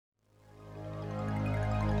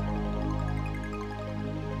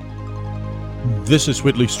This is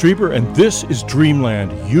Whitley Strieber, and this is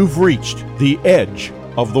Dreamland. You've reached the edge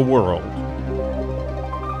of the world.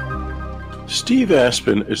 Steve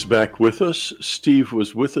Aspin is back with us. Steve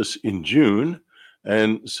was with us in June,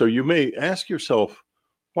 and so you may ask yourself,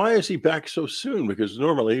 why is he back so soon? Because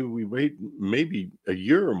normally we wait maybe a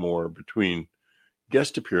year or more between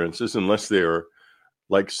guest appearances, unless they're,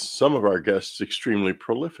 like some of our guests, extremely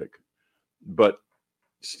prolific. But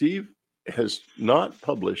Steve has not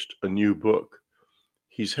published a new book.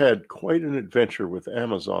 He's had quite an adventure with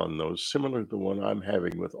Amazon, though, similar to the one I'm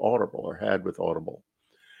having with Audible, or had with Audible.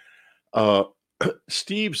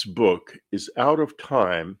 Steve's book is Out of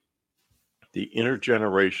Time, the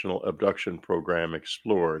Intergenerational Abduction Program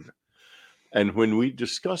Explored. And when we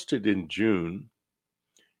discussed it in June,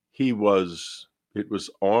 it was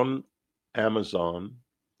on Amazon.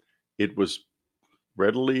 It was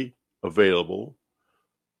readily available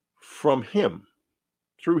from him,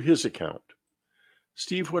 through his account.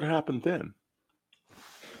 Steve, what happened then?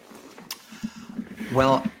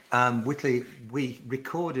 Well, Whitley, we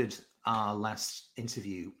recorded our last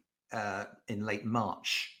interview in late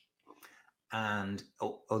March. And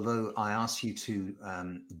although I asked you to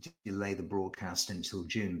delay the broadcast until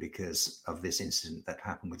June because of this incident that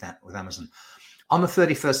happened with Amazon, on the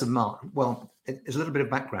 31st of March, well, it's a little bit of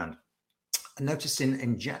background. I noticed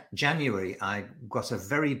in January, I got a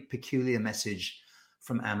very peculiar message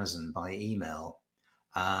from Amazon by email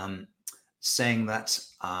saying that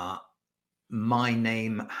my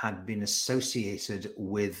name had been associated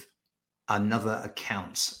with another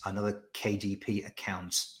account, another KDP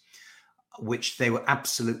account, which they were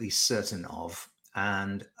absolutely certain of.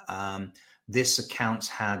 And this account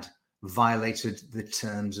had violated the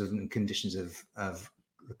terms and conditions of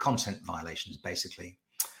the content violations, basically.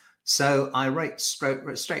 So I wrote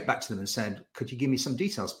straight back to them and said, could you give me some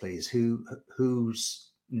details, please?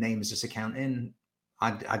 Whose name is this account in?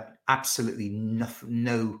 I'd absolutely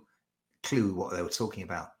no clue what they were talking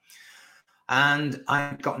about. And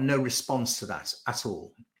I got no response to that at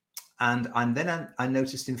all. And then I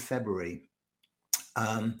noticed in February,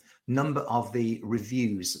 number of the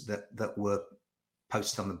reviews that were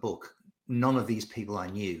posted on the book. None of these people I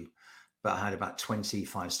knew, but I had about 20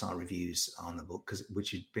 five-star reviews on the book,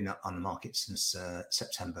 which had been on the market since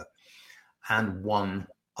September, and one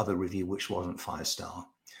other review which wasn't five-star.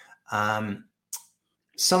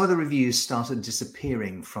 Some of the reviews started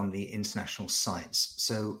disappearing from the international sites.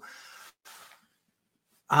 So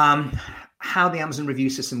how the Amazon review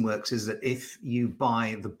system works is that if you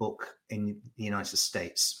buy the book in the United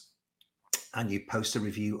States and you post a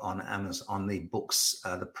review on Amazon, on the book's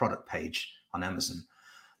the product page on Amazon,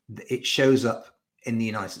 it shows up in the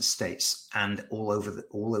United States and all over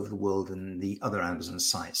the world and the other Amazon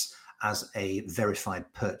sites as a verified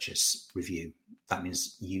purchase review. That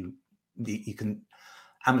means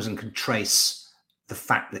Amazon can trace the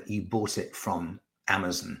fact that you bought it from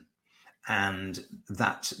Amazon, and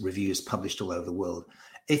that review is published all over the world.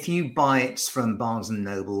 If you buy it from Barnes and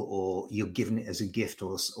Noble, or you're given it as a gift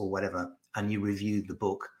or whatever, and you review the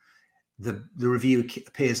book, the review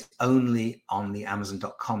appears only on the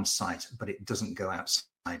Amazon.com site, but it doesn't go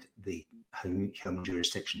outside the home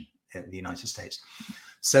jurisdiction in the United States.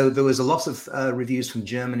 So there was a lot of reviews from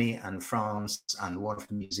Germany and France, and one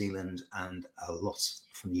from New Zealand, and a lot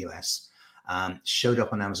from the US. Showed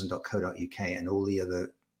up on Amazon.co.uk and all the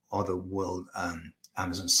other world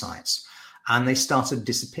Amazon sites. And they started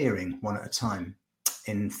disappearing one at a time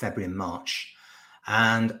in February and March.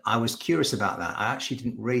 And I was curious about that. I actually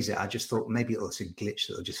didn't raise it. I just thought maybe it was a glitch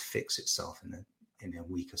that will just fix itself in a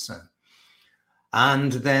week or so.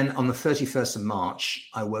 And then on the 31st of March,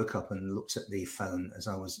 I woke up and looked at the phone as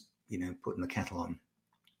I was, putting the kettle on.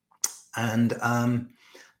 And I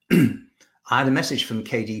had a message from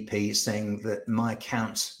KDP saying that my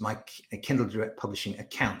account, my Kindle Direct Publishing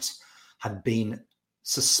account, had been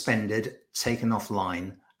suspended, taken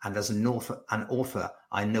offline, and as an author,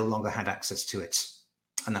 I no longer had access to it.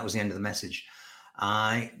 And that was the end of the message.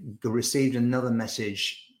 I received another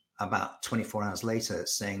message about 24 hours later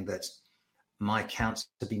saying that my account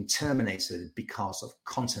had been terminated because of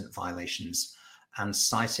content violations, and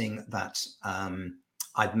citing that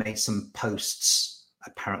I'd made some posts,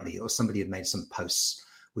 apparently, or somebody had made some posts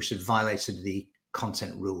which had violated the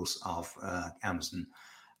content rules of Amazon,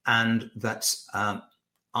 and that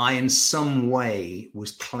I in some way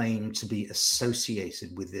was claimed to be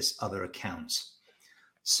associated with this other account.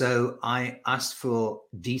 So I asked for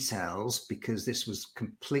details because this was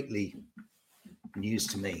completely news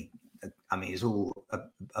to me. I mean, it's all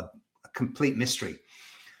a complete mystery.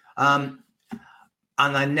 And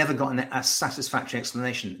I never got a satisfactory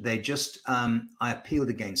explanation. They just, I appealed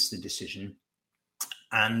against the decision,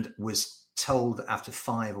 and was told after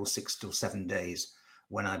 5 or 6 or 7 days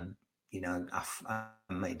when I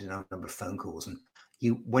made a number of phone calls. And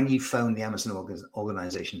when you phone the Amazon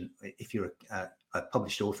organization, if you're a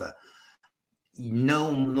published author,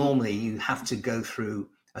 normally you have to go through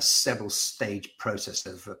a several stage process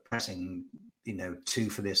of pressing 2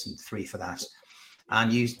 for this and 3 for that,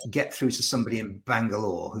 and you get through to somebody in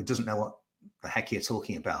Bangalore who doesn't know what the heck you're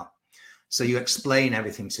talking about. So you explain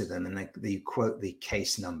everything to them, and they quote the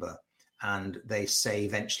case number, and they say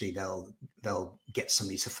eventually they'll get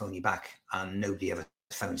somebody to phone you back, and nobody ever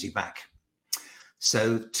phones you back.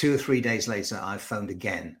 So 2 or 3 days later, I phoned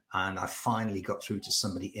again, and I finally got through to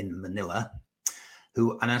somebody in Manila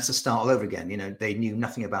and I had to start all over again. They knew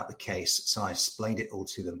nothing about the case. So I explained it all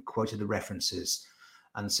to them, quoted the references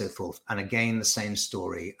and so forth. And again, the same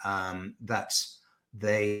story, that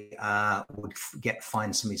they would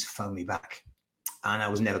find somebody to phone me back. And I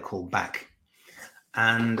was never called back.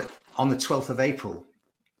 And on the 12th of April,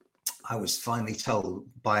 I was finally told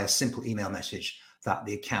by a simple email message that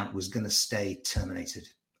the account was going to stay terminated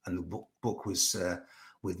and the book was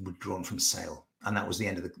withdrawn from sale. And that was the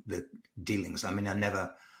end of the dealings. I mean,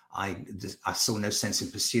 I saw no sense in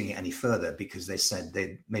pursuing it any further, because they said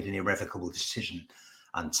they'd made an irrevocable decision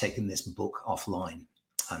and taken this book offline,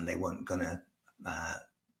 and they weren't going to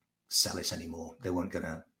sell it anymore. They weren't going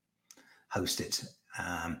to host it.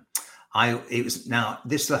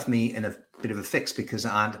 This left me in a bit of a fix, because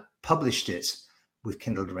I'd published it with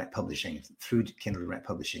Kindle Direct Publishing, through Kindle Direct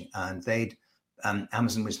Publishing, and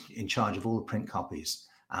Amazon was in charge of all the print copies,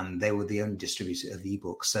 and they were the only distributor of the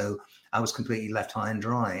ebook. So I was completely left high and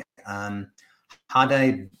dry. Had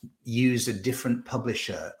I used a different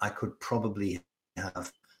publisher, I could probably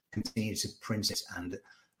have continued to print it and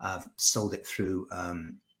sold it through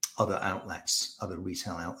other outlets, other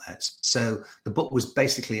retail outlets. So the book was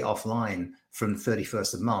basically offline from the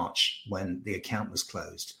 31st of March when the account was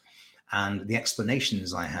closed. And the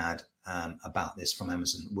explanations I had about this from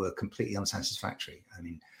Amazon were completely unsatisfactory. I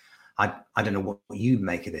mean, I don't know what you'd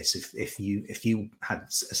make of this if you had a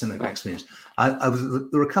similar experience. There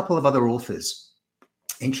were a couple of other authors,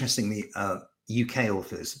 interestingly, UK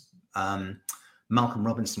authors. Malcolm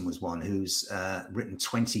Robinson was one who's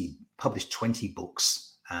published 20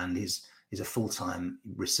 books, and is a full-time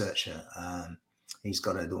researcher. He's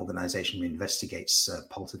got an organization that investigates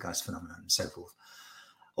poltergeist phenomena and so forth.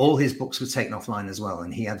 All his books were taken offline as well,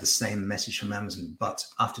 and he had the same message from Amazon. But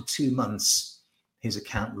after 2 months, his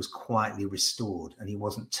account was quietly restored, and he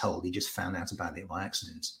wasn't told. He just found out about it by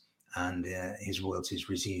accident, and his royalties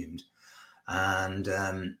resumed. And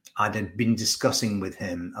I'd been discussing with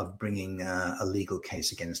him of bringing a legal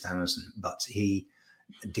case against Amazon, but he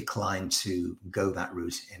declined to go that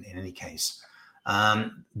route in any case.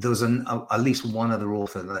 There was at least one other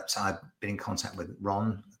author that I've been in contact with,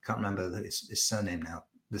 Ron. I can't remember his surname now.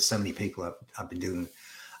 There's so many people I've been doing.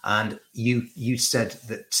 And you said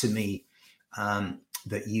that to me,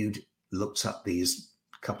 that you'd looked up these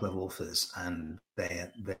couple of authors, and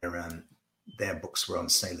their books were on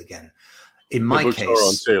sale again. In my case, are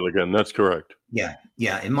on sale again. That's correct. Yeah.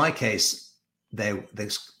 In my case, I'm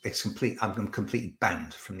completely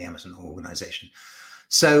banned from the Amazon organization.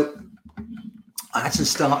 So I had to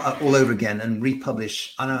start all over again and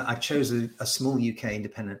republish. I chose a small UK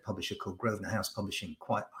independent publisher called Grosvenor House Publishing,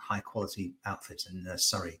 quite a high quality outfit in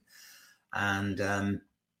Surrey, and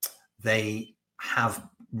they have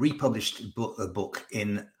republished a book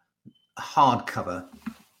in hardcover,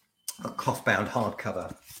 a cloth-bound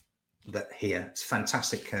hardcover. It's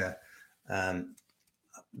fantastic,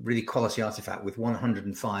 really quality artifact with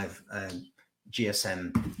 105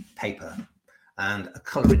 GSM paper and a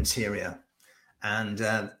color interior. And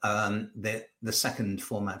the second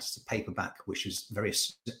format is a paperback, which is very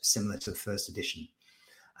similar to the first edition.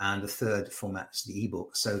 And the third format is the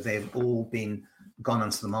ebook. So they've all gone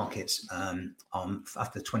onto the market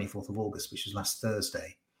after the 24th of August, which was last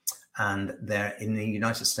Thursday. And they're in the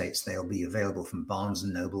United States. They'll be available from Barnes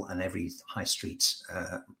and Noble and every high street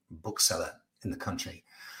bookseller in the country.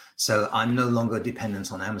 So I'm no longer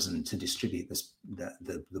dependent on Amazon to distribute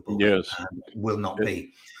the book. Yes, will not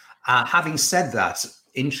be. Having said that,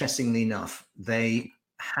 interestingly enough, they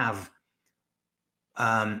have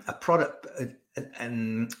a product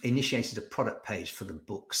and initiated a product page for the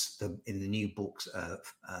books in the new books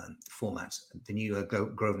format, the new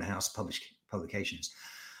Grosvenor House publications.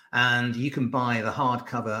 And you can buy the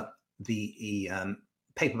hardcover, the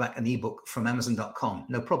paperback and ebook from Amazon.com,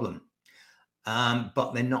 no problem.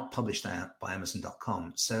 But they're not published out by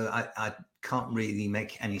Amazon.com. So I can't really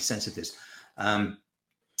make any sense of this.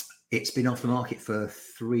 It's been off the market for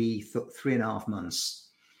three and a half months.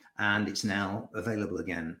 and it's now available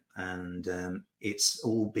again. And it's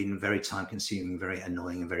all been very time consuming, very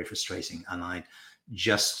annoying, and very frustrating. And I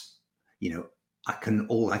just,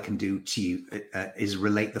 all I can do to you is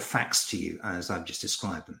relate the facts to you as I've just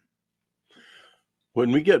described them.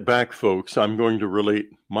 When we get back, folks, I'm going to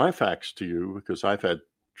relate my facts to you because I've had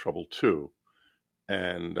trouble too.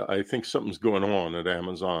 And I think something's going on at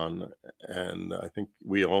Amazon, and I think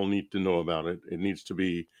we all need to know about it. It needs to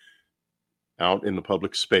be out in the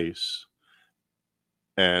public space.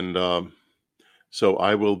 And so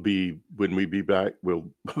I will be, when we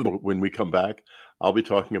come back, I'll be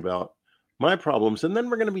talking about my problems. And then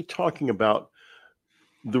we're going to be talking about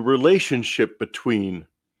the relationship between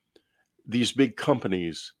these big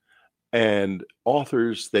companies and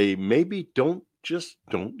authors they maybe don't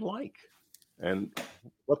like, and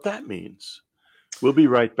what that means. We'll be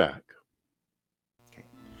right back.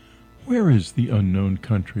 Where is the unknown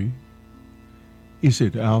country? Is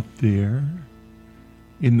it out there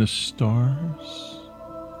in the stars?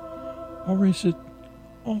 Or is it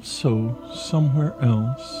also somewhere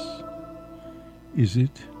else? Is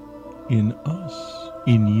it in us,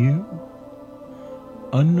 in you?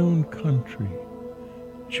 Unknown country,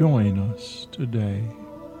 join us today.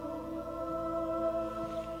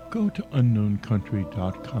 Go to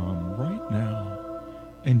unknowncountry.com right now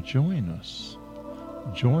and join us.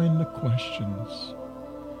 Join the questions.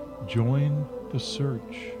 Join the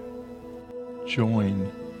search.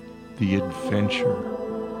 Join the adventure.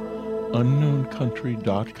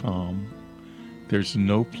 unknowncountry.com. There's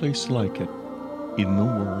no place like it in the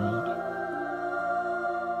world.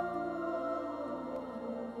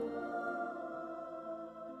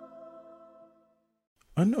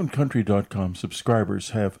 unknowncountry.com subscribers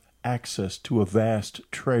have access to a vast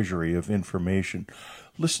treasury of information.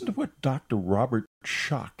 Listen to what Dr. Robert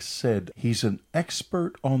Schoch said. He's an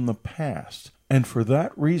expert on the past, and for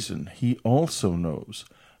that reason, he also knows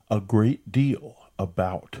a great deal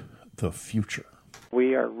about the future.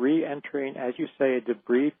 We are re-entering, as you say, a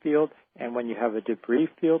debris field, and when you have a debris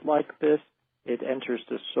field like this, it enters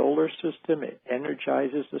the solar system. It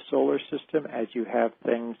energizes the solar system as you have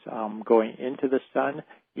things going into the sun.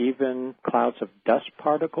 Even clouds of dust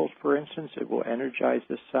particles, for instance, it will energize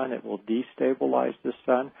the sun. It will destabilize the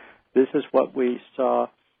sun. This is what we saw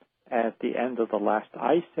at the end of the last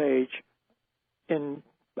ice age in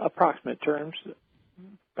approximate terms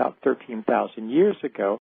about 13,000 years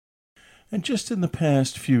ago. And just in the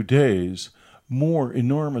past few days, more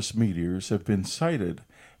enormous meteors have been sighted.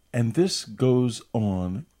 And this goes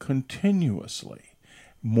on continuously,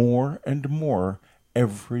 more and more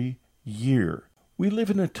every year. We live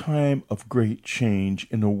in a time of great change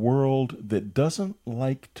in a world that doesn't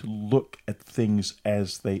like to look at things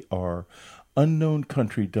as they are.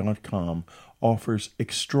 unknowncountry.com offers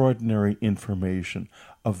extraordinary information,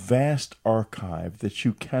 a vast archive that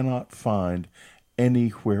you cannot find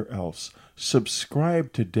anywhere else.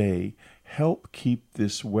 Subscribe today. Help keep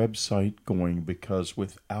this website going, because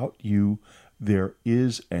without you, there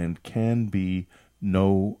is and can be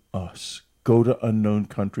no us. Go to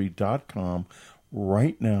unknowncountry.com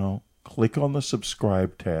right now. Click on the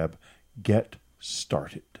subscribe tab. Get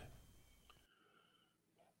started.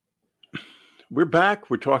 We're back.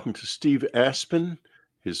 We're talking to Steve Aspin.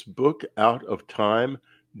 His book, Out of Time.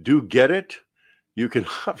 Do get it. You can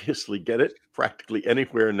obviously get it practically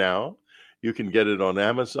anywhere now. You can get it on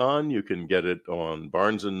Amazon. You can get it on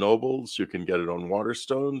Barnes & Nobles. You can get it on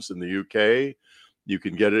Waterstones in the UK. You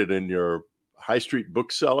can get it in your high street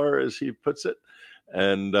bookseller, as he puts it.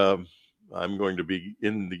 And I'm going to be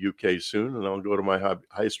in the UK soon, and I'll go to my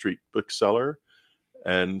high street bookseller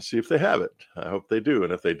and see if they have it. I hope they do.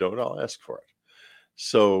 And if they don't, I'll ask for it.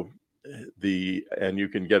 So and you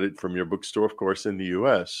can get it from your bookstore, of course, in the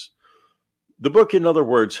US. The book, in other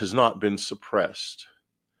words, has not been suppressed.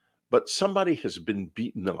 But somebody has been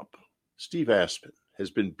beaten up. Steve Aspin has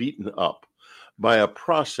been beaten up by a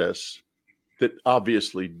process that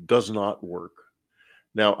obviously does not work.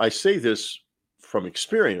 Now, I say this from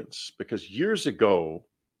experience because years ago,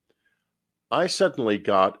 I suddenly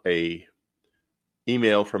got an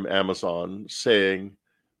email from Amazon saying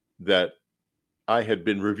that I had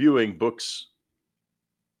been reviewing books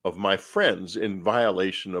of my friends in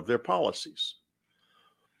violation of their policies.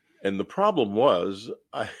 And the problem was,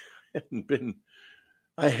 I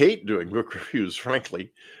hate doing book reviews,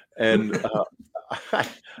 frankly. And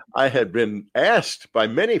I had been asked by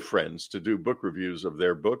many friends to do book reviews of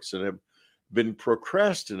their books and have been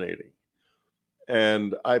procrastinating.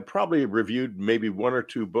 And I probably reviewed maybe one or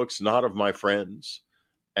two books, not of my friends,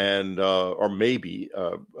 and or maybe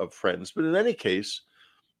of friends. But in any case,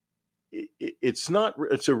 it's not.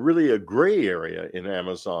 It's really a gray area in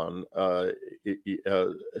Amazon.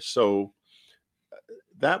 So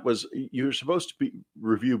that was, you're supposed to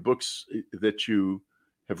review books that you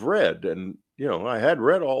have read, and I had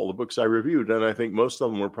read all the books I reviewed, and I think most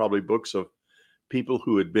of them were probably books of people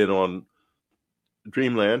who had been on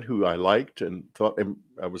Dreamland, who I liked and thought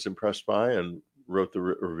I was impressed by, and wrote the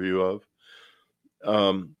review of.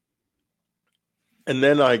 And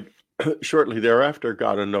then I shortly thereafter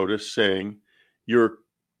got a notice saying, "You're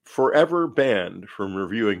forever banned from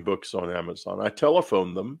reviewing books on Amazon." I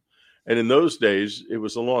telephoned them, and in those days, it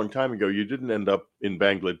was a long time ago, you didn't end up in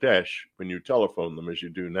Bangladesh when you telephone them as you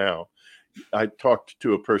do now. I talked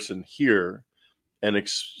to a person here and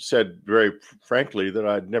said very frankly that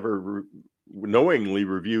I'd never knowingly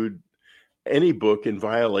reviewed any book in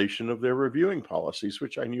violation of their reviewing policies,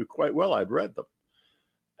 which I knew quite well. I'd read them.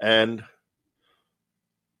 And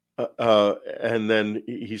then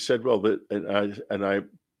he said, well, and I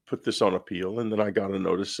put this on appeal, and then I got a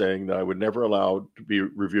notice saying that I would never allow to be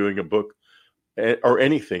reviewing a book or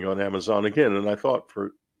anything on Amazon again. And I thought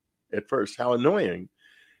at first, how annoying.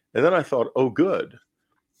 And then I thought, oh, good.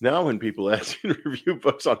 Now when people ask me to review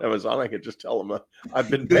books on Amazon, I can just tell them I've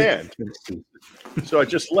been banned. So I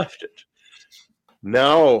just left it.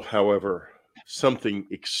 Now, however, something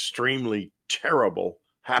extremely terrible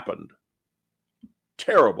happened.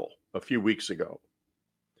 Terrible, a few weeks ago.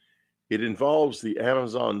 It involves the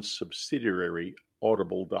Amazon subsidiary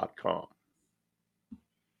Audible.com.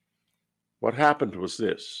 What happened was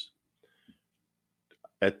this.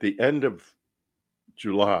 At the end of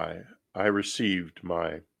July, I received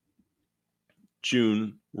my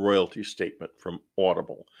June royalty statement from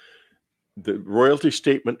Audible. The royalty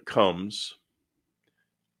statement comes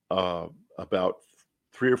about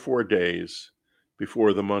 3 or 4 days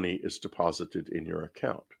before the money is deposited in your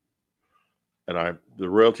account. And the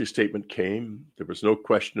royalty statement came. There was no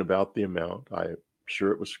question about the amount. I'm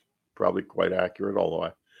sure it was probably quite accurate, although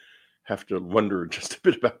I have to wonder just a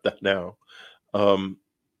bit about that now.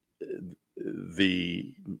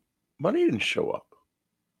 The money didn't show up.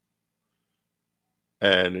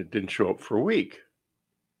 And it didn't show up for a week.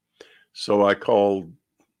 So I called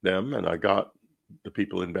them, and I got the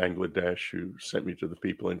people in Bangladesh who sent me to the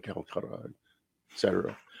people in Calcutta,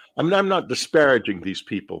 etc. I mean, I'm not disparaging these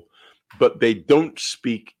people, but they don't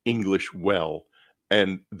speak English well,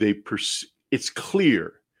 and it's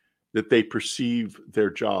clear that they perceive their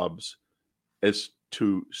jobs as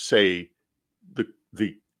to say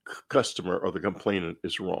the customer or the complainant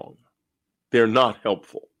is wrong. They're not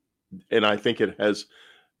helpful. And I think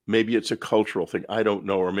maybe it's a cultural thing. I don't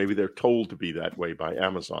know, or maybe they're told to be that way by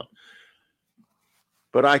Amazon.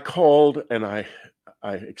 But I called and I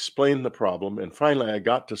explained the problem, and finally I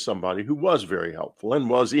got to somebody who was very helpful and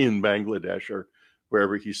was in Bangladesh or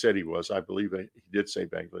wherever he said he was. I believe he did say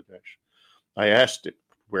Bangladesh. I asked him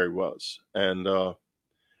where he was, and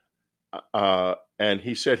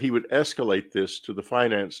he said he would escalate this to the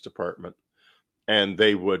finance department, and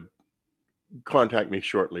they would contact me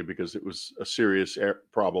shortly because it was a serious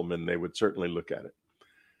problem, and they would certainly look at it.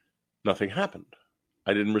 Nothing happened.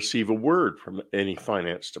 I didn't receive a word from any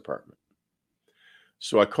finance department.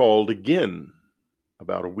 So I called again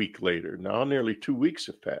about a week later. Now nearly 2 weeks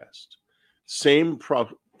have passed. Same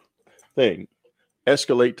thing.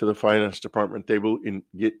 Escalate to the finance department. They will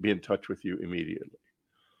be in touch with you immediately.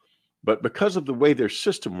 But because of the way their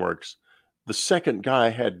system works, the second guy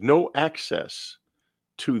had no access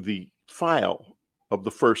to the file of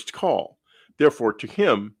the first call. Therefore, to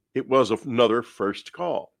him, it was another first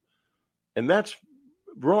call. And that's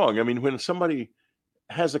wrong. I mean, when somebody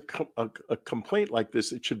has a complaint like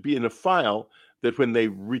this, it should be in a file that when they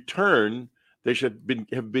return, they should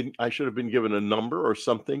I should have been given a number or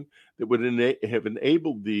something that would have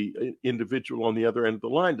enabled the individual on the other end of the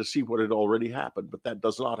line to see what had already happened. But that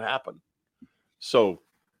does not happen. So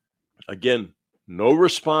again, no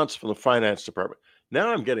response from the finance department.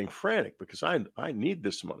 Now I'm getting frantic because I need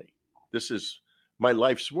this money. This is my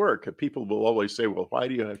life's work. And people will always say, well, why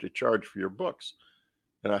do you have to charge for your books?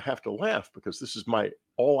 And I have to laugh because this is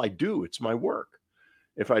all I do. It's my work.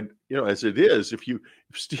 If as it is, if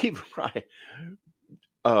Steve and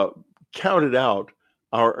I counted out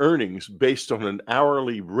our earnings based on an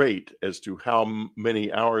hourly rate as to how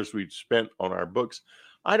many hours we'd spent on our books,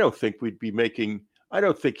 I don't think he'd be making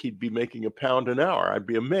 £1 an hour. I'd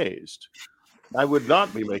be amazed. I would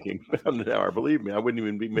not be making £1 an hour. Believe me, I wouldn't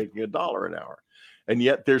even be making $1 an hour. And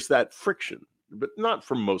yet there's that friction, but not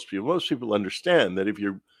from most people. Most people understand that if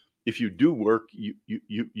you do work, you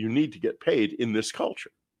need to get paid in this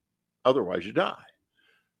culture. Otherwise you die.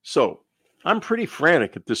 So I'm pretty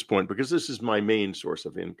frantic at this point because this is my main source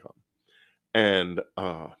of income. And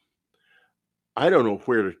I don't know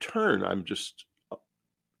where to turn. I'm just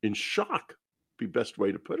in shock, be best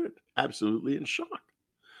way to put it. Absolutely in shock.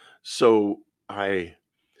 So I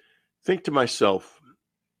think to myself,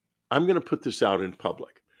 I'm going to put this out in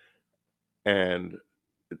public. And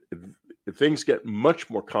things get much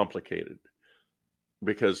more complicated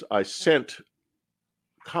because I sent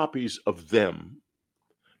copies of them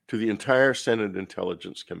to the entire Senate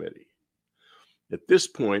Intelligence Committee. At this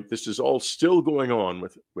point, this is all still going on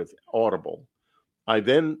with Audible. I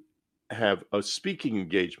then have a speaking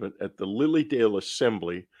engagement at the Lilydale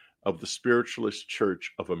Assembly of the Spiritualist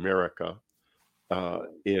Church of America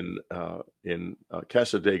in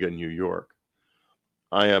Casadega, New York.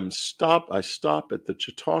 I stop at the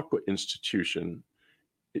Chautauqua Institution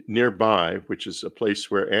nearby, which is a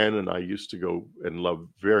place where Ann and I used to go and love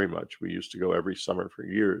very much. We used to go every summer for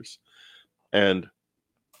years. And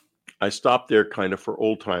I stopped there kind of for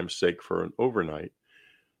old time's sake for an overnight.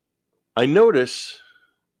 I notice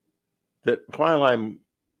that while I'm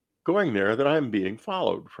going there, that I'm being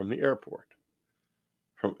followed from the airport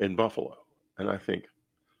in Buffalo. And I think,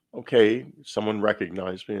 okay, someone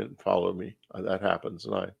recognized me and followed me. That happens.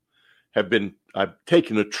 And I've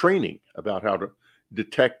taken a training about how to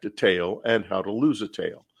detect a tail and how to lose a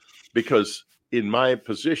tail, because in my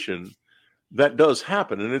position, that does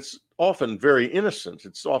happen. And it's often very innocent.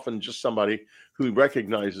 It's often just somebody who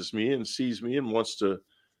recognizes me and sees me and wants to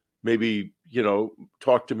maybe,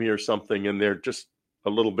 talk to me or something. And they're just a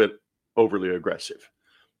little bit overly aggressive.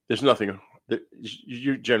 There's nothing,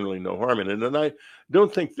 you generally no harm in it. And I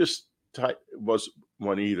don't think this type was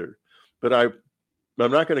one either, but I'm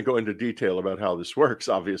not going to go into detail about how this works,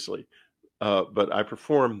 obviously. But I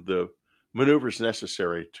performed the maneuvers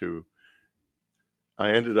necessary I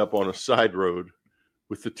ended up on a side road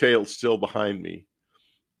with the tail still behind me.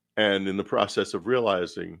 And in the process of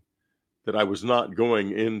realizing that I was not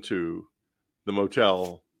going into the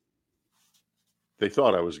motel they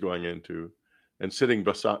thought I was going into, and sitting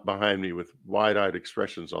behind me with wide-eyed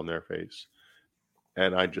expressions on their face.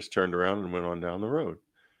 And I just turned around and went on down the road.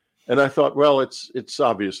 And I thought, well, it's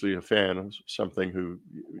obviously a fan of something who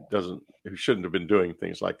shouldn't have been doing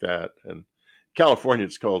things like that. And California,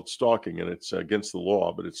 it's called stalking, and it's against the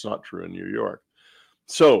law, but it's not true in New York.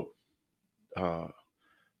 So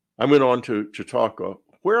I went on to Chautauqua,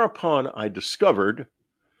 whereupon I discovered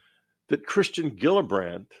that Christian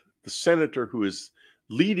Gillibrand, the senator who is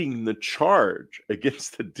leading the charge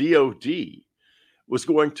against the DOD, was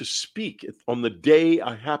going to speak on the day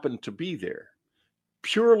I happened to be there,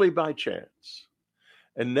 purely by chance.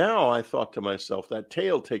 And now I thought to myself, that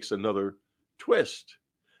tale takes another twist,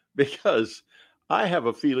 because I have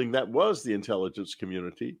a feeling that was the intelligence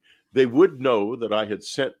community. They would know that I had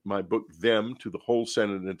sent my book, Them, to the whole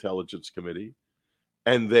Senate Intelligence Committee,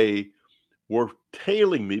 and they were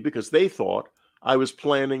tailing me because they thought I was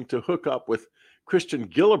planning to hook up with Christian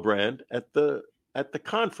Gillibrand at the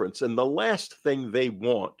conference. And the last thing they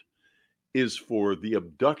want is for the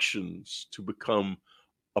abductions to become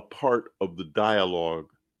a part of the dialogue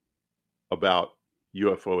about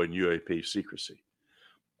UFO and UAP secrecy.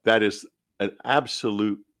 That is an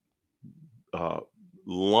absolute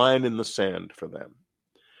line in the sand for them.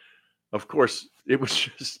 Of course, it was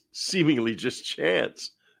just seemingly just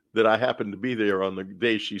chance that I happened to be there on the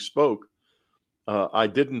day she spoke. I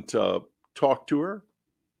didn't talk to her.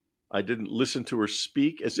 I didn't listen to her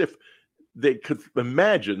speak, as if they could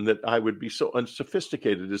imagine that I would be so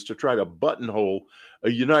unsophisticated as to try to buttonhole a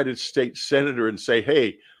United States senator and say,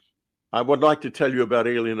 hey, I would like to tell you about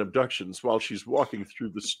alien abductions while she's walking through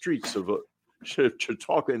the streets of a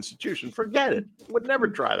Chautauqua institution. Forget it. I would never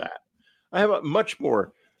try that. I have a much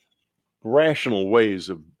more rational ways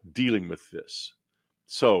of dealing with this.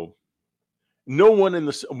 So no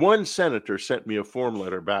one one senator sent me a form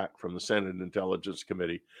letter back from the Senate Intelligence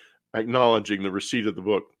Committee acknowledging the receipt of the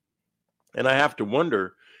book. And I have to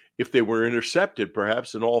wonder if they were intercepted,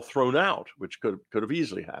 perhaps, and all thrown out, which could have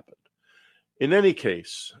easily happened. In any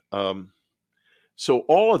case, so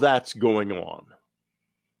all of that's going on.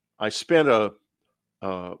 I spent a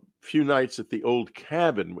few nights at the old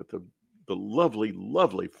cabin with the lovely,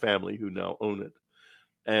 lovely family who now own it.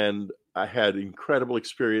 And I had incredible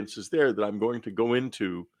experiences there that I'm going to go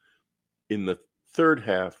into in the third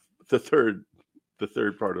part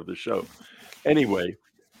of the show. Anyway,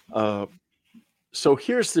 so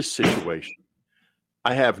here's this situation.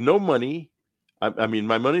 I have no money. I mean,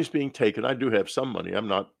 my money's being taken. I do have some money. I'm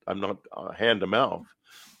not hand to mouth,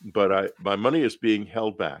 but my money is being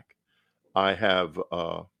held back. I have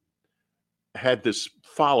had this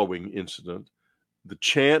following incident: the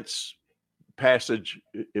chance passage,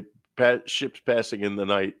 ships passing in the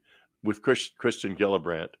night with Christian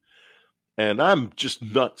Gellibrand, and I'm just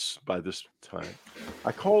nuts by this time.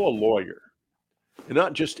 I call a lawyer, and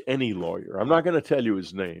not just any lawyer. I'm not going to tell you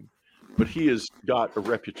his name, but he has got a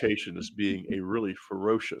reputation as being a really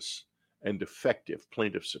ferocious and effective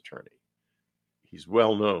plaintiff's attorney. He's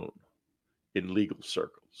well known in legal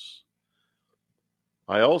circles.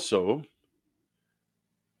 I also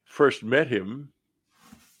first met him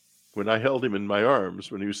when I held him in my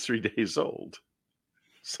arms when he was 3 days old.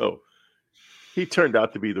 So he turned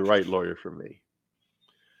out to be the right lawyer for me.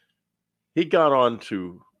 He got on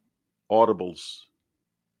to Audible's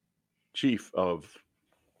chief of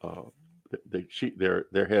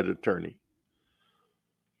their head attorney.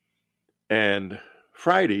 And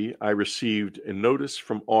Friday, I received a notice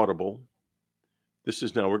from Audible. This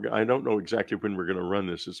is now, I don't know exactly when we're going to run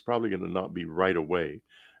this. It's probably going to not be right away.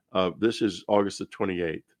 This is August the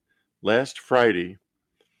 28th. Last Friday,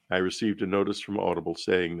 I received a notice from Audible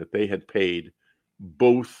saying that they had paid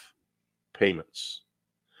both payments.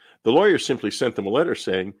 The lawyer simply sent them a letter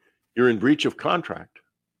saying, you're in breach of contract.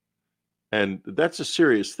 And that's a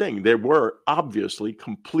serious thing. They were obviously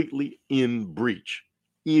completely in breach.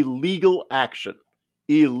 Illegal action,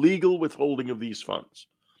 illegal withholding of these funds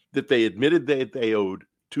that they admitted that they owed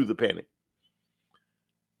to the penny.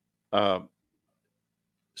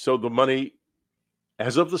 So the money,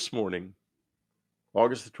 as of this morning,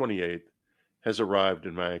 August the 28th, has arrived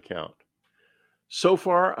in my account. So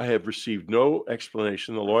far, I have received no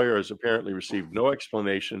explanation. The lawyer has apparently received no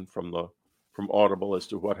explanation from Audible as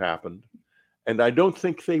to what happened, and I don't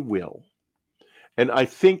think they will. And I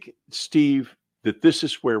think, Steve, that this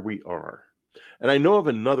is where we are. And I know of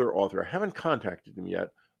another author, I haven't contacted him yet,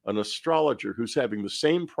 an astrologer who's having the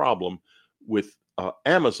same problem with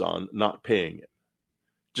Amazon not paying it.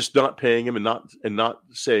 Just not paying him and not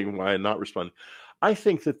saying why and not responding. I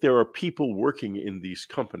think that there are people working in these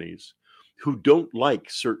companies who don't like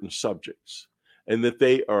certain subjects and that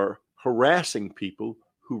they are harassing people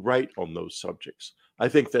who write on those subjects. I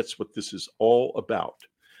think that's what this is all about.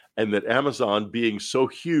 And that Amazon, being so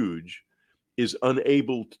huge, is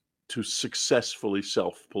unable to successfully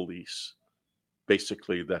self-police.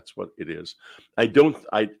 Basically, that's what it is. I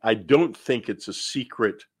don't think it's a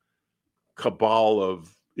secret cabal of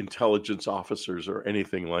intelligence officers or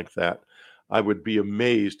anything like that. I would be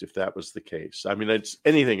amazed if that was the case. I mean,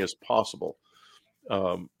 anything is possible.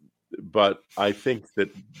 But I think that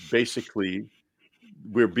basically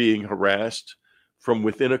we're being harassed from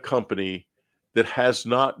within a company that has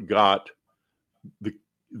not got the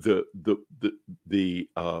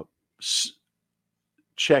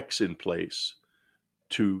checks in place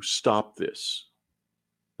to stop this.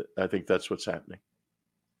 I think that's what's happening.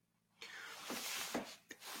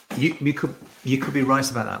 You could be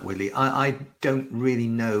right about that, Willie. I don't really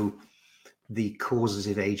know the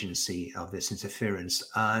causative agency of this interference.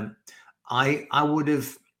 I would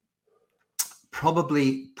have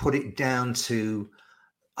probably put it down to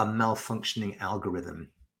a malfunctioning algorithm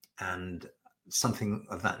and something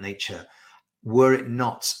of that nature, were it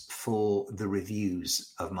not for the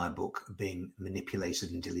reviews of my book being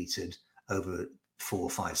manipulated and deleted over 4,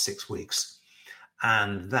 5, 6 weeks.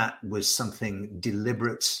 And that was something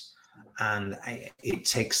deliberate, and it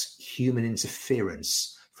takes human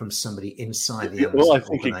interference from somebody inside the Amazon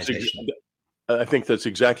organization. I think that's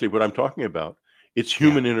exactly what I'm talking about. It's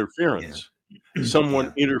human interference. Yeah.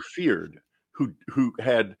 Someone interfered who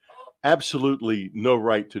had absolutely no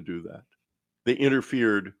right to do that. They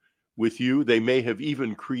interfered with you. They may have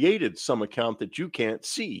even created some account that you can't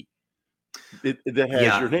see that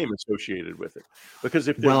has your name associated with it. Because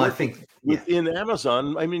if they're working within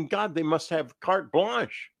Amazon, I mean, God, they must have carte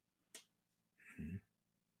blanche.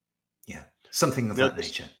 Yeah, something of that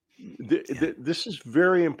nature. This is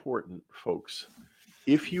very important, folks.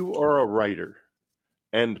 If you are a writer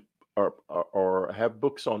and or have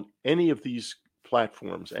books on any of these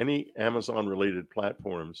platforms, any Amazon-related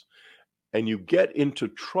platforms, and you get into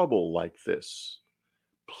trouble like this,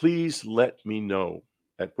 please let me know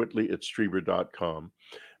at whitley@strieber.com,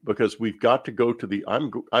 because we've got to go to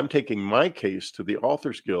I'm taking my case to the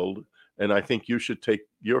Authors Guild, and I think you should take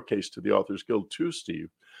your case to the Authors Guild too, Steve.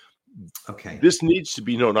 Okay. This needs to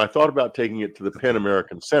be known. I thought about taking it to the Pan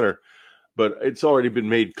American Center, but it's already been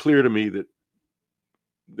made clear to me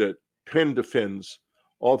that Penn defends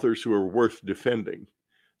authors who are worth defending.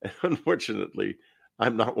 And unfortunately,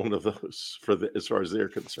 I'm not one of those as far as they're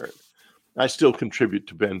concerned. I still contribute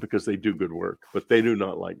to Penn because they do good work, but they do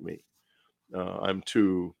not like me. I'm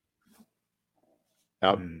too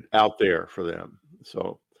out there for them.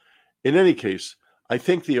 So in any case, I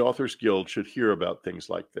think the Authors Guild should hear about things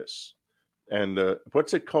like this. And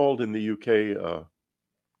what's it called in the UK?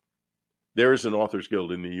 There is an Authors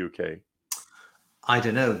Guild in the UK. I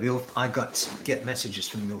don't know. I get messages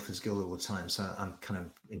from the Authors Guild all the time, so I'm kind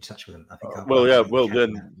of in touch with them. I think.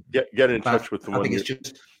 Then get in touch with the one.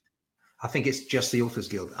 I think it's just the Authors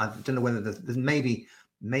Guild. I don't know whether there's maybe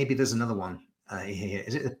there's another one here.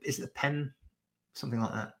 Is it the Pen? Something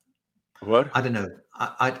like that. What? I don't know.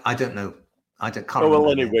 I don't know. Can't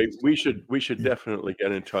well, anyway, we should definitely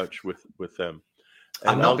get in touch with them.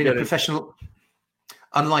 And I've not been a professional.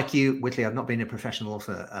 Unlike you, Whitley, I've not been a professional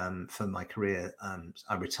author for my career.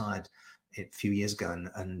 I retired a few years ago,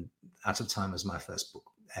 and Out of Time was my first book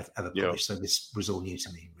ever published. So this was all new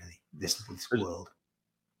to me, really. This world.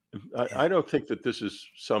 I don't think that this is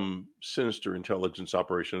some sinister intelligence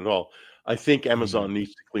operation at all. I think Amazon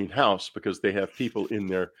needs to clean house because they have people in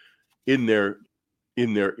their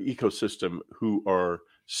ecosystem who are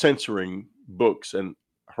censoring books and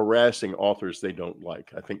harassing authors they don't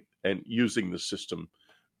like. I think, and using the system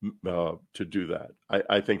to do that.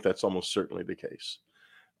 I think that's almost certainly the case.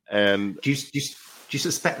 And do you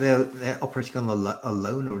suspect they're operating on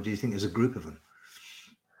alone, or do you think there's a group of them?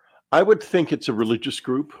 I would think it's a religious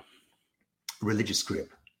group. Religious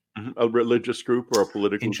group. A religious group or a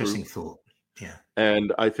political Interesting group. thought. Yeah.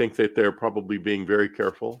 And I think that they're probably being very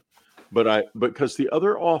careful. Because the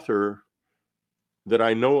other author that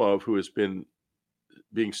I know of who has been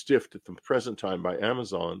being stiffed at the present time by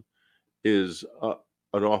Amazon is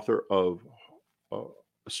an author of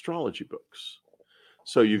astrology books.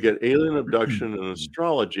 So you get alien abduction and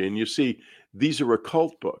astrology, and you see these are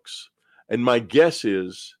occult books. And my guess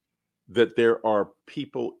is that there are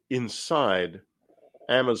people inside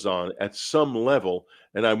Amazon at some level,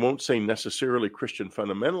 and I won't say necessarily Christian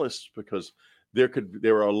fundamentalists, because there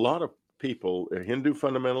are a lot of people, Hindu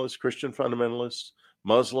fundamentalists, Christian fundamentalists,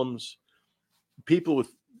 Muslims, people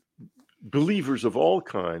with believers of all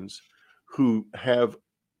kinds who have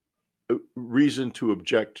reason to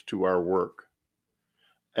object to our work.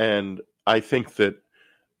 And I think that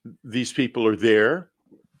these people are there,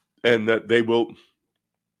 and that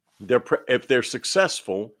if they're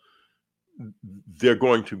successful, they're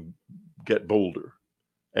going to get bolder,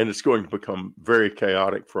 and it's going to become very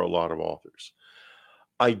chaotic for a lot of authors.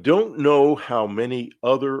 I don't know how many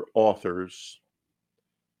other authors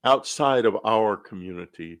outside of our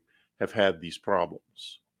community have had these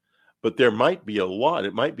problems, but there might be a lot.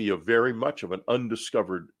 It might be a very much of an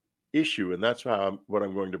undiscovered issue, and that's what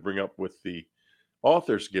I'm going to bring up with the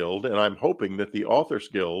Authors Guild. And I'm hoping that the Authors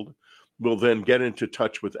Guild will then get into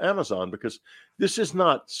touch with Amazon, because this is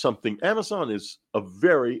not something. Amazon is a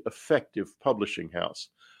very effective publishing house.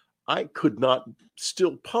 I could not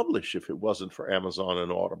still publish if it wasn't for Amazon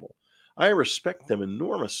and Audible. I respect them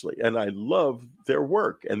enormously, and I love their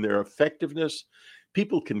work and their effectiveness.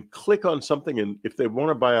 People can click on something, and if they want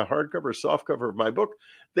to buy a hardcover or softcover of my book,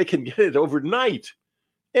 they can get it overnight,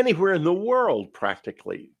 anywhere in the world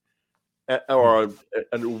practically, or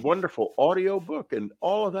a wonderful audio book and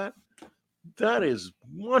all of that. That is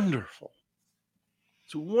wonderful.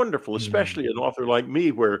 It's wonderful, especially an author like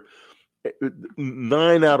me, where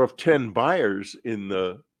 9 out of 10 buyers in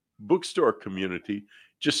the bookstore community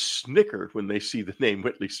just snicker when they see the name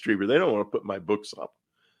Whitley Strieber. They don't want to put my books up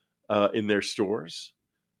in their stores,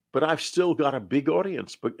 but I've still got a big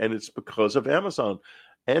audience, and it's because of Amazon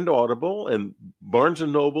and Audible and Barnes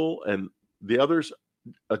and Noble, and the others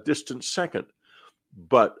a distant second.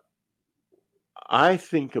 But I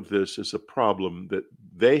think of this as a problem that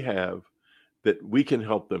they have that we can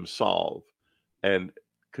help them solve, and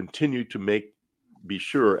continue to be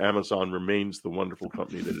sure Amazon remains the wonderful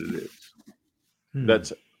company that it is.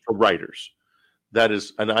 That's for writers. That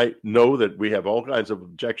is, and I know that we have all kinds of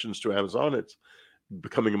objections to Amazon. It's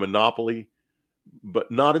becoming a monopoly,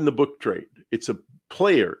 but not in the book trade. It's a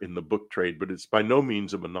player in the book trade, but it's by no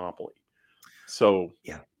means a monopoly. So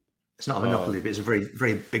yeah, it's not a monopoly, but it's a very,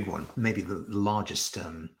 very big one. Maybe the largest,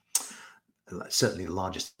 certainly the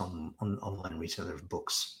largest online retailer of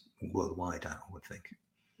books worldwide, I would think.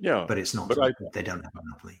 Yeah, but it's not. But they don't have a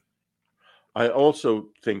monopoly. I also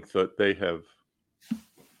think that they have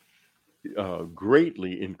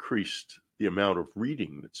greatly increased the amount of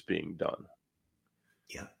reading that's being done.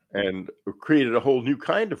 Yeah, and created a whole new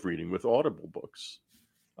kind of reading with Audible books,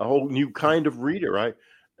 a whole new kind of reader.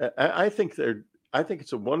 I think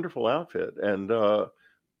it's a wonderful outfit, and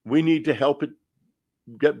we need to help it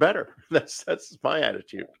get better. That's my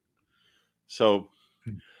attitude. So,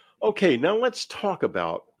 okay, now let's talk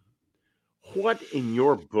about what in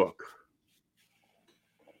your book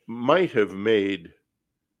might have made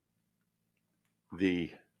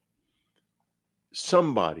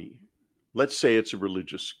somebody, let's say it's a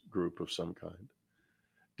religious group of some kind,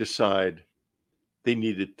 decide they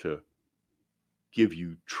needed to give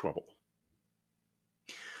you trouble?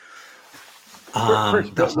 That's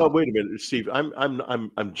First, well, wait a minute, Steve.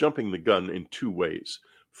 I'm jumping the gun in two ways.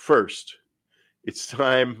 First, it's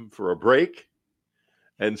time for a break,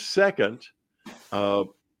 and second,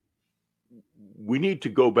 we need to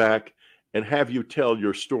go back and have you tell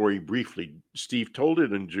your story briefly. Steve told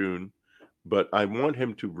it in June, but I want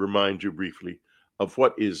him to remind you briefly of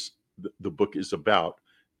what is the book is about,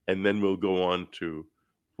 and then we'll go on to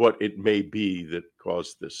what it may be that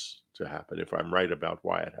caused this to happen, if I'm right about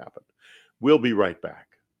why it happened. We'll be right back.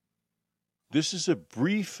 This is a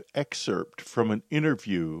brief excerpt from an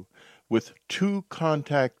interview with two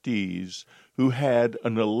contactees who had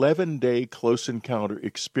an 11-day close encounter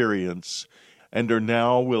experience and are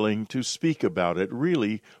now willing to speak about it,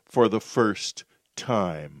 really for the first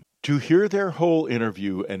time. To hear their whole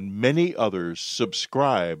interview and many others,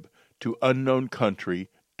 subscribe to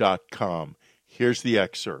unknowncountry.com. Here's the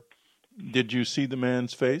excerpt. Did you see the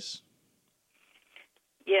man's face?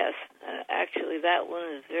 Yes, actually that one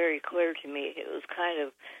is very clear to me. It was kind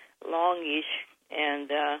of longish, and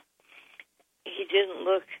he didn't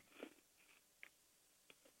look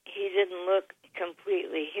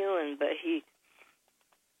completely human, but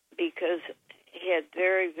because he had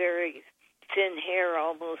very, very thin hair,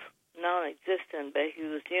 almost non-existent, but he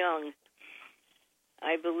was young.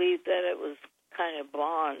 I believe that it was kind of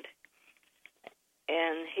blonde,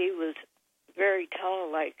 and he was very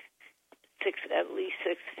tall, like at least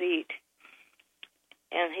 6 feet,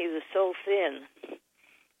 and he was so thin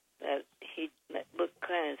that he looked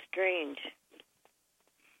kind of strange.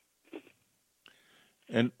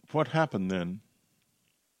 And what happened then?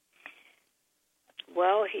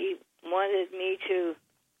 Well, he wanted me to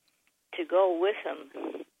go with him,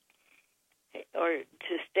 or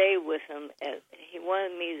to stay with him. He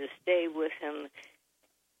wanted me to stay with him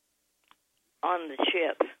on the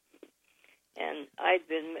ship. And I'd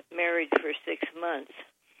been married for 6 months,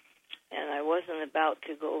 and I wasn't about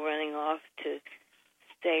to go running off to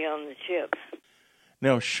stay on the ship.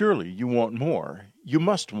 Now, surely you want more. You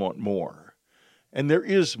must want more. And there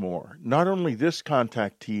is more. Not only this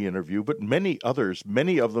contactee interview, but many others,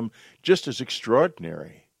 many of them just as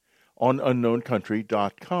extraordinary, on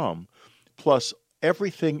unknowncountry.com, plus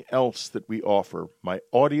everything else that we offer, my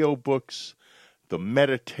audiobooks, the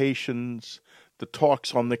meditations, the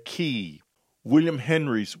talks on the key, William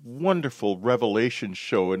Henry's wonderful Revelation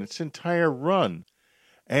show and its entire run,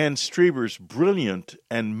 Anne Strieber's brilliant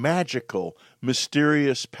and magical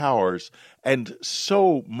mysterious powers, and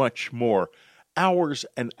so much more. Hours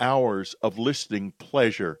and hours of listening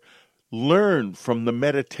pleasure. Learn from the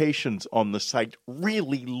meditations on the site.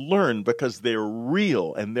 Really learn, because they're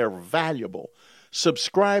real and they're valuable.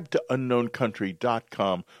 Subscribe to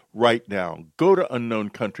unknowncountry.com right now. Go to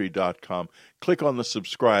unknowncountry.com. Click on the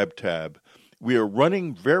subscribe tab. We are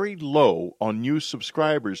running very low on new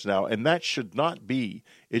subscribers now, and that should not be.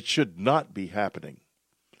 It should not be happening.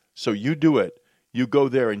 So you do it. You go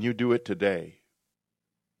there and you do it today.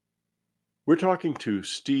 We're talking to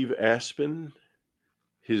Steve Aspin,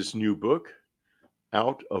 his new book,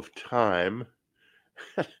 Out of Time,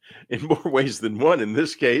 in more ways than one. In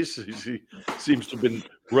this case, he seems to have been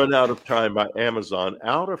run out of time by Amazon.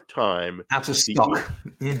 Out of Time. Out of stock.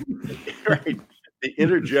 Right. The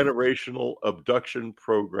Intergenerational Abduction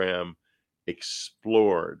Program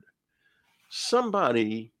Explored.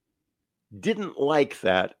 Somebody didn't like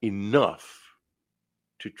that enough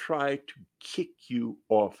to try to kick you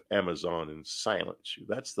off Amazon and silence you.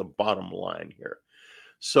 That's the bottom line here.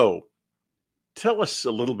 So tell us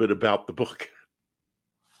a little bit about the book.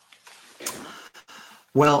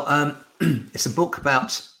 Well, it's a book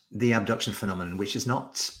about the abduction phenomenon, which is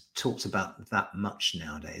not talked about that much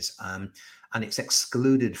nowadays. And it's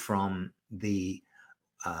excluded from the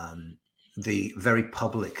very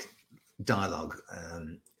public dialogue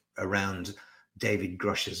around David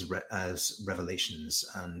Grush's revelations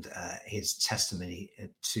and his testimony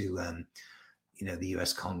to the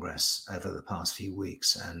U.S. Congress over the past few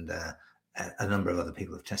weeks, and a number of other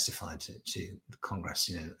people have testified to the Congress,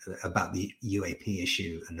 about the UAP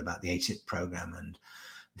issue and about the ATIP program and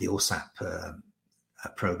the ORSAP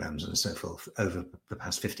programs and so forth over the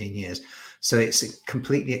past 15 years. So it's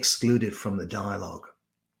completely excluded from the dialogue.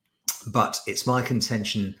 But it's my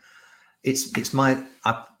contention.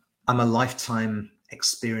 I'm a lifetime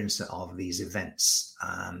experiencer of these events,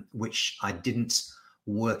 which I didn't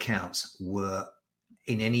work out were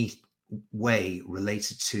in any way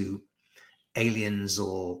related to aliens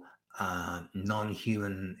or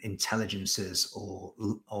non-human intelligences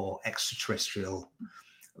or extraterrestrial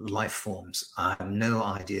life forms. I have no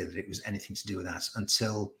idea that it was anything to do with that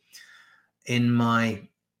until in my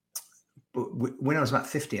when I was about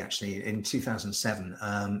 50, actually, in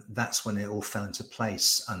 2007, that's when it all fell into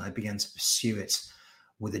place, and I began to pursue it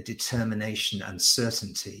with a determination and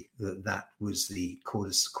certainty that that was the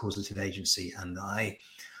causative agency. And I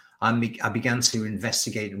began to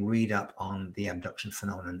investigate and read up on the abduction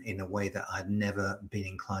phenomenon in a way that I'd never been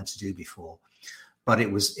inclined to do before. But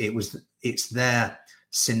it's there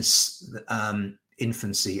since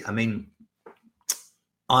infancy. I mean,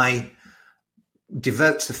 I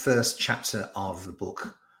devote the first chapter of the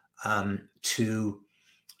book to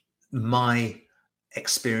my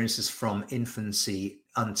experiences from infancy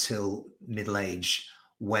until middle age,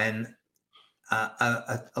 when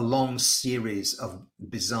a long series of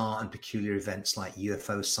bizarre and peculiar events like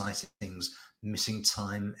UFO sightings, missing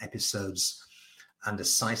time episodes, and a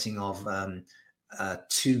sighting of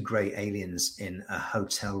 2 grey aliens in a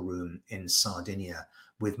hotel room in Sardinia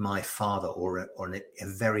with my father, or a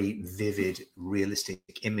very vivid, realistic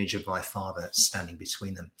image of my father standing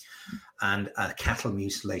between them, and a cattle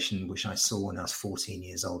mutilation, which I saw when I was 14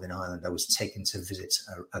 years old in Ireland. I was taken to visit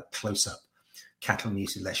a close-up cattle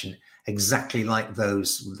mutilation, exactly like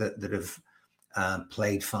those that have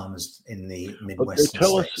plagued farmers in the Midwest.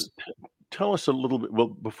 Okay, tell us a little bit.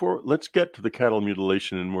 Well, let's get to the cattle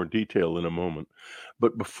mutilation in more detail in a moment.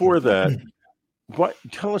 But before that,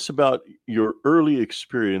 tell us about your early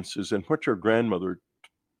experiences and what your grandmother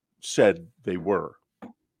said they were.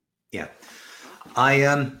 Yeah, I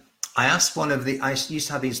asked one of I used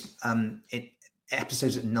to have these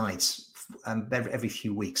episodes at night, every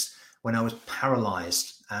few weeks, when I was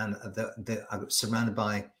paralyzed, and I was surrounded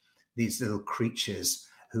by these little creatures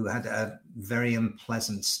who had a very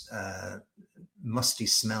unpleasant, musty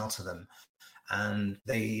smell to them, and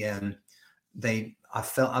I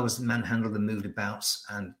felt I was manhandled and moved about,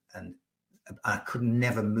 and I could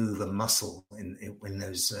never move a muscle in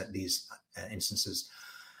those these instances.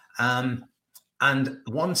 And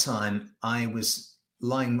one time I was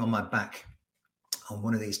lying on my back on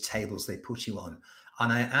one of these tables they put you on,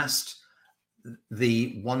 and I asked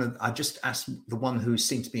the one who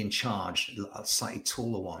seemed to be in charge, a slightly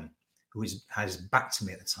taller one, who had his back to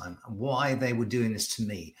me at the time, and why they were doing this to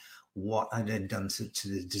me, what I had done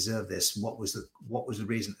to deserve this, what was the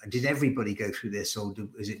reason? Did everybody go through this, or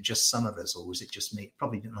is it just some of us, or was it just me?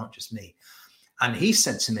 Probably not just me. And he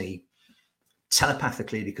said to me,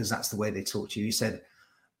 telepathically, because that's the way they talk to you, he said,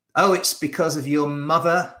 "Oh, it's because of your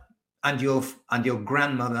mother and your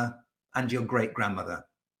grandmother and your great grandmother,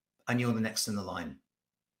 and you're the next in the line."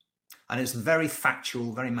 And it's very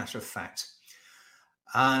factual, very matter of fact.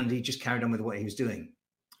 And he just carried on with what he was doing.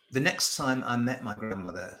 The next time I met my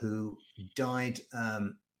grandmother, who died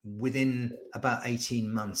within about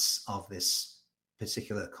 18 months of this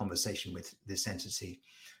particular conversation with this entity,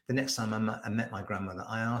 the next time I met my grandmother,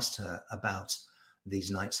 I asked her about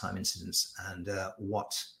these nighttime incidents and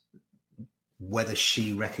whether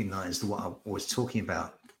she recognized what I was talking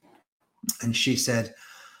about. And she said,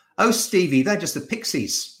 "Oh, Stevie, they're just the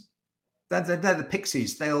pixies. They're the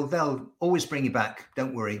pixies. They'll always bring you back.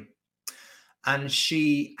 Don't worry." And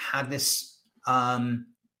she had this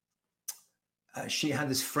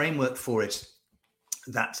framework for it,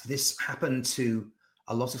 that this happened to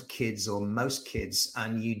a lot of kids, or most kids,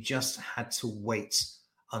 and you just had to wait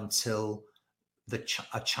until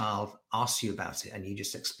a child asked you about it, and you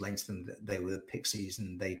just explained to them that they were the pixies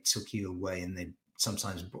and they took you away, and they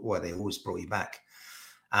always brought you back.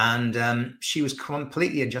 And she was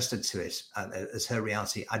completely adjusted to it as her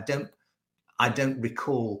reality. I don't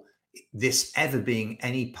recall this ever being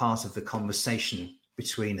any part of the conversation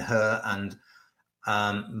between her and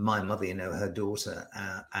my mother, her daughter,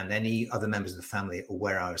 and any other members of the family, or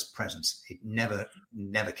where I was present. It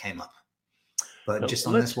never came up. But just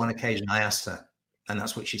on this one occasion, I asked her, and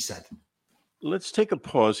that's what she said. Let's take a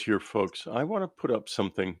pause here, folks. I want to put up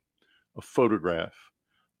a photograph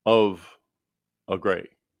of a gray,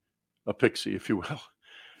 a pixie, if you will,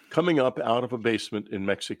 coming up out of a basement in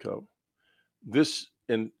Mexico.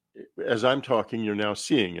 And as I'm talking, you're now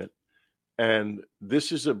seeing it. And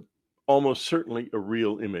this is almost certainly a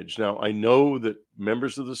real image. Now, I know that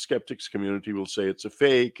members of the skeptics community will say it's a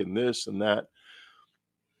fake and this and that.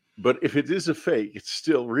 But if it is a fake, it's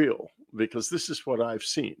still real, because this is what I've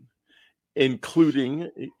seen,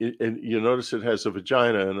 including, and you notice it has a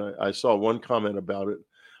vagina. And I saw one comment about it.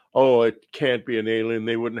 "Oh, it can't be an alien.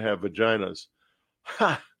 They wouldn't have vaginas."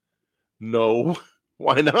 Ha! No,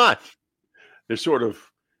 why not? They're sort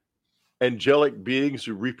of angelic beings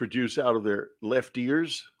who reproduce out of their left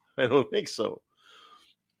ears. I don't think so.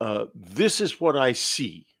 This is what I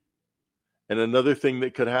see. And another thing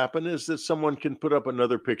that could happen is that someone can put up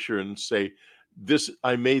another picture and say, "This,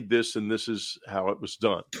 I made this, and this is how it was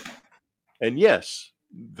done." And yes,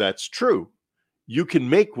 that's true. You can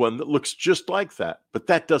make one that looks just like that, but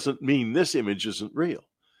that doesn't mean this image isn't real.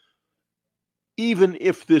 Even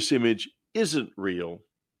if this image isn't real,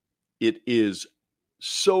 it is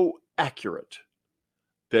so accurate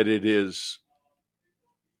that it is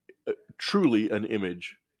truly an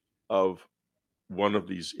image of one of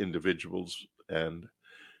these individuals and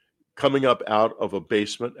coming up out of a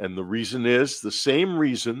basement. And the reason is the same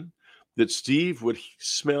reason that Steve would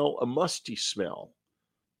smell a musty smell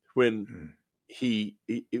when they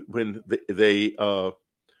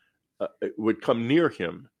would come near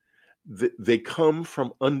him. They come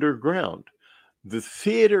from underground. The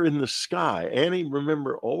theater in the sky, Annie,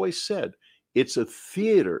 remember, always said, it's a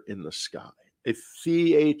theater in the sky, a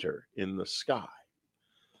theater in the sky.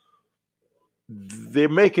 They're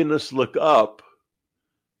making us look up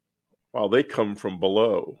while they come from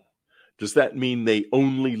below. Does that mean they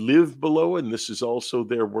only live below and this is also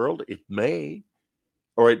their world? It may.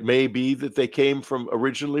 Or it may be that they came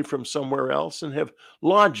originally from somewhere else and have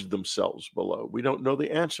lodged themselves below. We don't know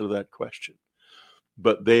the answer to that question.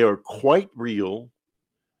 But they are quite real.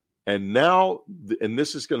 And now, and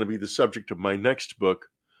this is going to be the subject of my next book,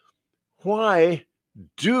 why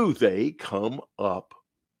do they come up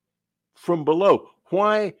from below?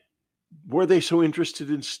 Why were they so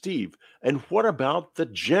interested in Steve? And what about the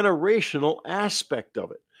generational aspect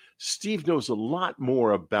of it? Steve knows a lot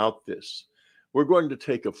more about this. We're going to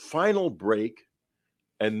take a final break,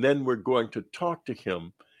 and then we're going to talk to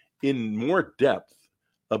him in more depth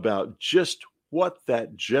about just what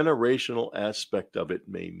that generational aspect of it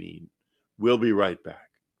may mean. We'll be right back.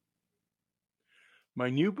 My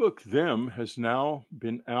new book, Them, has now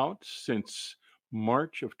been out since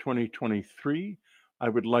March of 2023. I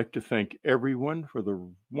would like to thank everyone for the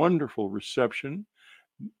wonderful reception,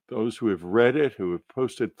 those who have read it, who have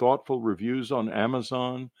posted thoughtful reviews on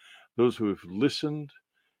Amazon, those who have listened.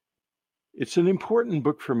 It's an important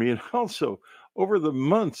book for me. And also, over the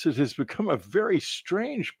months, it has become a very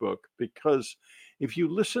strange book because if you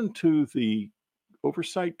listen to the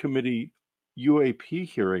Oversight Committee UAP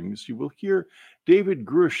hearings, you will hear David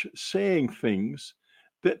Grush saying things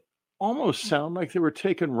that almost sound like they were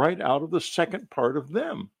taken right out of the second part of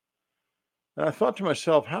Them. And I thought to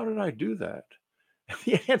myself, how did I do that? And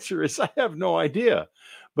the answer is, I have no idea.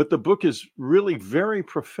 But the book is really very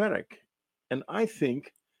prophetic. And I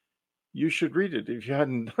think you should read it if you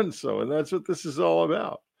hadn't done so. And that's what this is all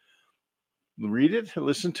about. Read it,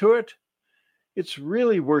 listen to it. It's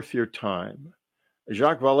really worth your time.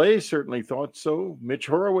 Jacques Vallée certainly thought so. Mitch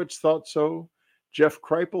Horowitz thought so. Jeff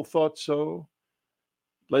Kripal thought so.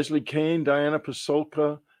 Leslie Kane, Diana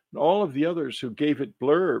Pasolka, and all of the others who gave it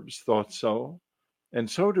blurbs thought so. And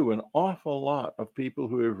so do an awful lot of people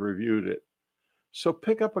who have reviewed it. So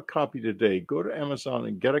pick up a copy today. Go to Amazon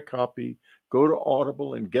and get a copy. Go to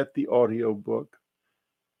Audible and get the audio book.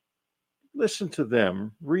 Listen to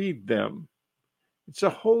them. Read them. It's a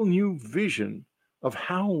whole new vision of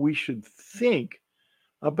how we should think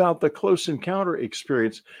about the close encounter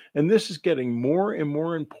experience. And this is getting more and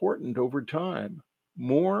more important over time.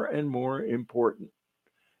 More and more important.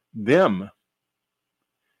 Them.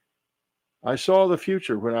 I saw the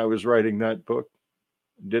future when I was writing that book.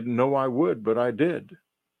 Didn't know I would, but I did.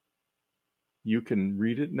 You can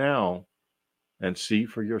read it now and see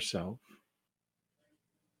for yourself.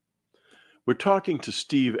 We're talking to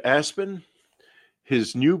Steve Aspin.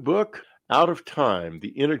 His new book, Out of Time,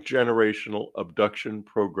 the Intergenerational Abduction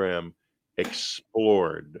Program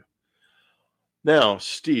Explored. Now,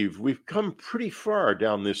 Steve, we've come pretty far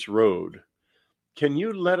down this road. Can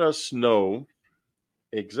you let us know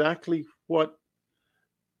exactly what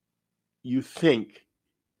you think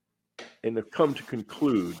and have come to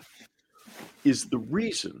conclude is the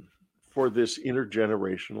reason for this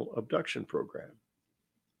intergenerational abduction program?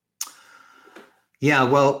 Yeah,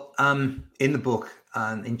 well, in the book,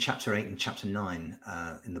 in chapter 8 and chapter 9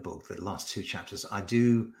 in the book, the last two chapters, I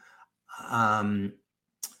do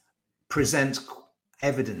present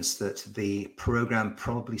evidence that the program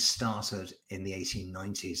probably started in the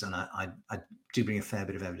 1890s, and I do bring a fair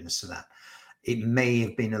bit of evidence to that. It may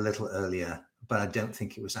have been a little earlier, but I don't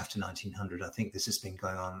think it was after 1900. I think this has been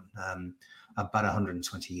going on about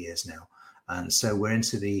 120 years now. And so we're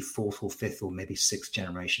into the fourth or fifth or maybe sixth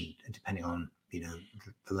generation, depending on, the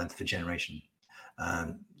length of a generation,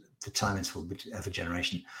 the time interval of a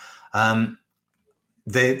generation.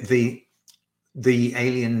 The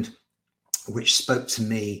alien which spoke to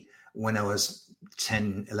me when I was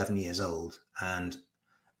 10, 11 years old and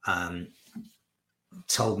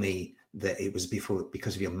told me that it was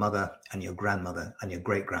because of your mother and your grandmother and your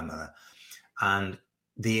great-grandmother. And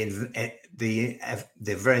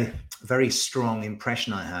very, very strong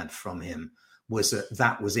impression I had from him was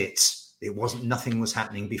that was it. It wasn't, nothing was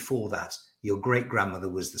happening before that. Your great grandmother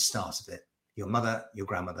was the start of it. Your mother, your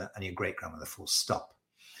grandmother, and your great grandmother, full stop.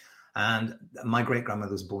 And my great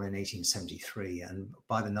grandmother was born in 1873, and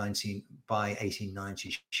by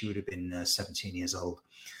 1890 she would have been 17 years old,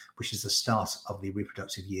 which is the start of the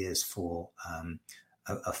reproductive years for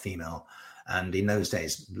a female. And in those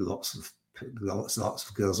days, lots of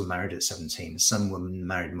girls were married at 17. Some were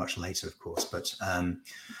married much later, of course, but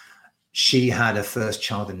she had her first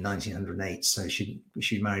child in 1908, so she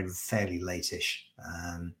married fairly late-ish.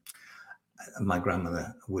 My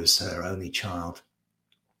grandmother was her only child.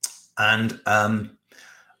 And I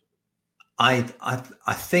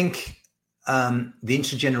think the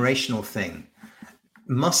intergenerational thing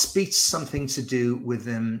must be something to do with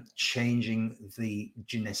them changing the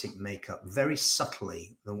genetic makeup very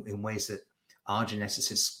subtly in ways that our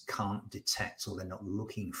geneticists can't detect, or they're not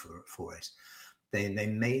looking for it.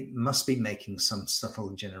 They must be making some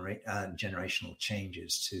subtle generational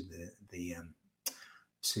changes to the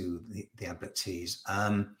abductees.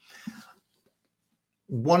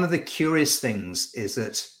 One of the curious things is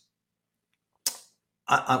that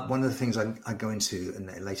one of the things I go into in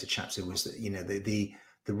a later chapter was that, you know, the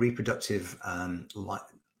reproductive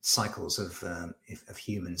cycles of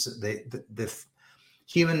humans. The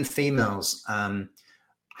human females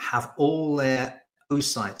have all their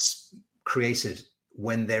oocytes created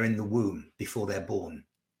when they're in the womb, before they're born.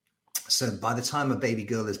 So by the time a baby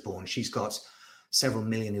girl is born, she's got several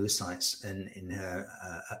million oocytes in her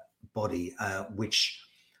body, which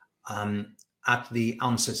at the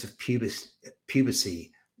onset of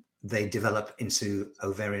puberty, they develop into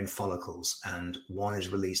ovarian follicles, and one is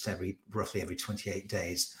released roughly every 28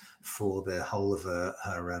 days for the whole of her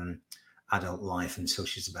adult life until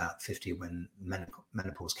she's about 50, when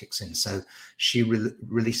menopause kicks in. So she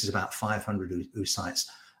releases about 500 oocytes,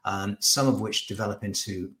 some of which develop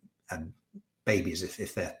into babies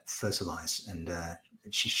if they're fertilized, and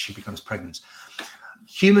she becomes pregnant.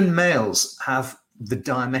 Human males have the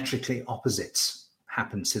diametrically opposite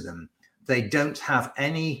happen to them. They don't have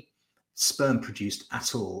any sperm produced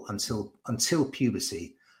at all until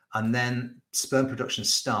puberty, and then sperm production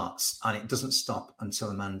starts, and it doesn't stop until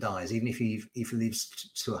a man dies. Even if he lives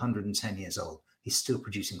to 110 years old, he's still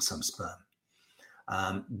producing some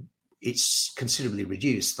sperm. It's considerably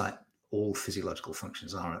reduced, like all physiological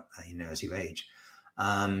functions are, as you age.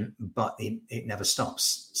 But it never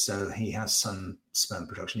stops. So he has some sperm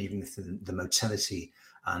production, even if the motility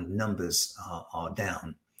and numbers are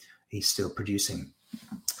down, he's still producing.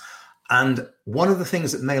 And one of the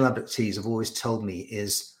things that male abductees have always told me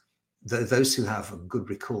is that those who have a good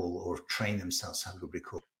recall, or train themselves to have a good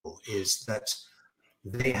recall, is that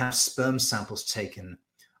they have sperm samples taken,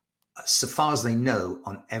 so far as they know,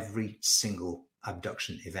 on every single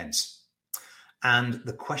abduction event. And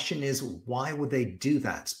the question is, why would they do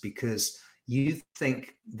that? Because you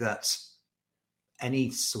think that any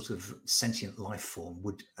sort of sentient life form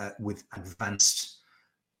would, with advanced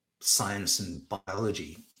science and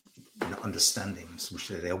biology understandings, which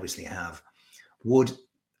they obviously have, would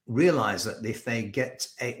realize that if they get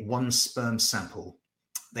one sperm sample,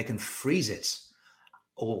 they can freeze it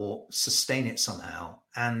or sustain it somehow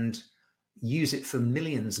and use it for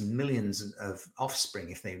millions and millions of offspring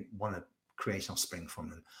if they want to create offspring from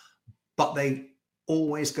them. But they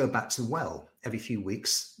always go back to the well. Every few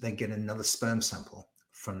weeks, they get another sperm sample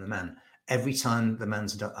from the man. Every time the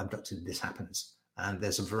man's abducted, this happens. And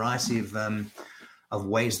there's a variety of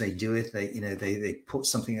ways they do it. They put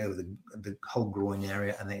something over the whole groin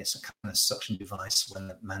area, and it's a kind of suction device when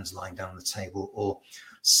the man's lying down on the table. Or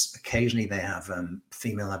occasionally they have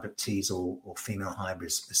female abductees or female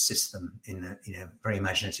hybrids assist them in very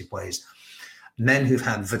imaginative ways. Men who've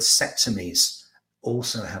had vasectomies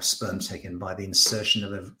also have sperm taken by the insertion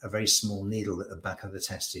of a very small needle at the back of the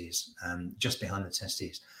testes, just behind the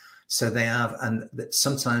testes. So they have, and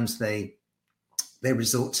sometimes they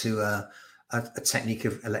resort to a technique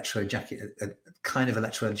of a kind of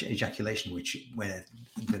electro-ejaculation, where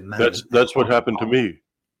the man... That's what happened to me.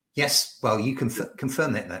 Yes, well, you can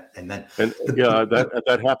confirm that, and then...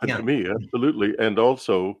 That happened to me, absolutely. And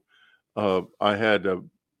also, I had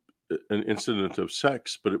an incident of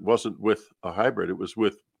sex, but it wasn't with a hybrid. It was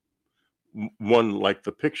with one like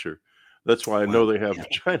the picture. That's why I know they have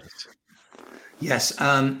vaginas. Yes.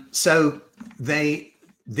 So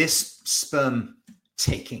this sperm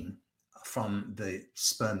taking from the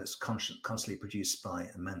sperm that's constantly produced by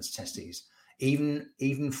a man's testes,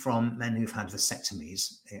 even from men who've had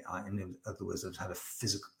vasectomies, in other words, have had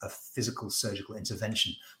a physical surgical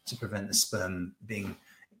intervention to prevent the sperm being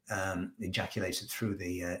ejaculated through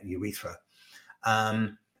the urethra.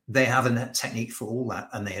 They have a technique for all that,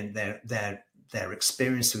 and they're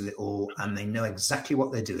experienced with it all, and they know exactly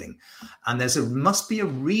what they're doing. And must be a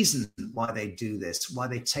reason why they do this, why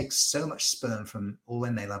they take so much sperm from all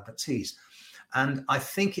their male abductees. And I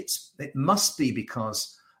think it must be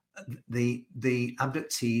because the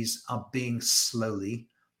abductees are being slowly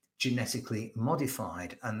genetically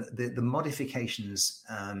modified, and the modifications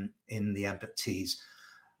in the abductees,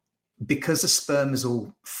 because the sperm is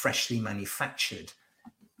all freshly manufactured,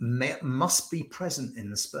 must be present in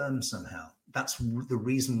the sperm somehow. That's the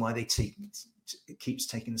reason why they keeps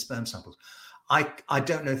taking the sperm samples. I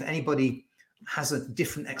don't know if anybody has a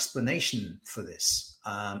different explanation for this.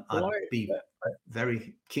 I'd be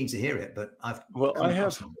very keen to hear it, but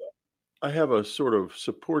I have a sort of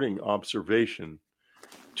supporting observation.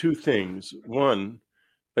 Two things. One,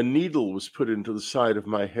 a needle was put into the side of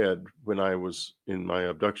my head when I was in my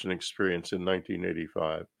abduction experience in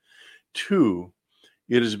 1985. Two,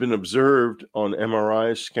 it has been observed on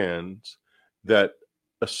MRI scans that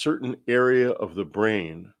a certain area of the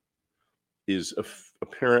brain is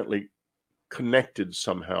apparently connected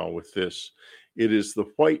somehow with this. It is the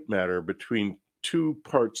white matter between two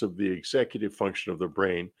parts of the executive function of the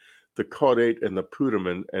brain, the caudate and the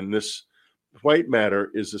putamen, and this white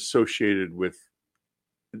matter is associated with,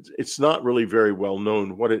 it's not really very well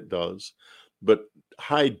known what it does, but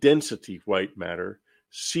high density white matter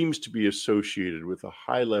seems to be associated with a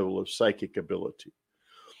high level of psychic ability.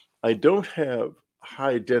 I don't have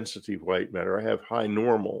high density white matter. I have high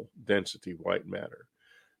normal density white matter.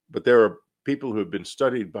 But there are people who have been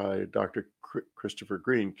studied by Dr. Christopher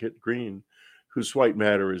Green, Kit Green, whose white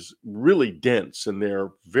matter is really dense, and they're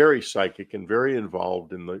very psychic and very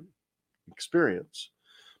involved in the experience.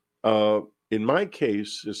 In my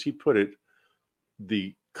case, as he put it,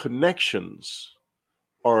 the connections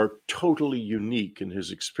are totally unique in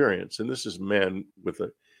his experience. And this is a man with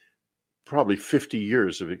probably 50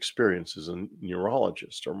 years of experience as a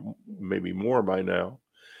neurologist, or maybe more by now.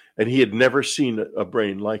 And he had never seen a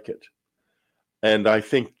brain like it. And I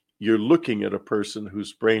think you're looking at a person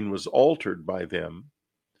whose brain was altered by them,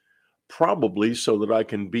 probably so that I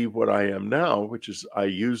can be what I am now, which is I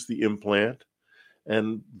use the implant.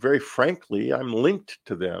 And very frankly, I'm linked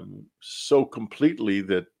to them so completely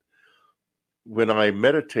that when I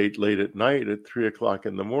meditate late at night at 3 o'clock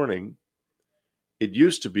in the morning, it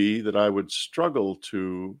used to be that I would struggle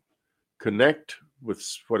to connect with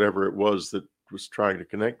whatever it was that was trying to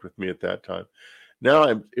connect with me at that time.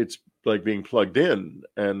 Now it's like being plugged in,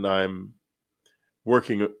 and I'm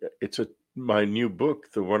working. My new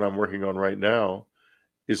book, the one I'm working on right now,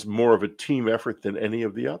 is more of a team effort than any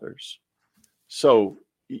of the others. So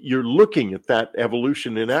you're looking at that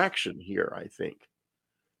evolution in action here, I think.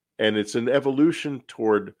 And it's an evolution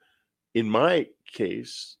toward, in my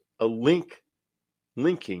case, a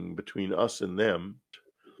linking between us and them.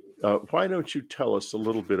 Why don't you tell us a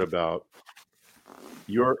little bit about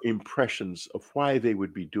your impressions of why they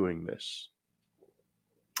would be doing this?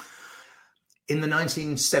 In the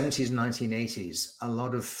 1970s and 1980s, a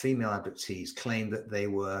lot of female abductees claimed that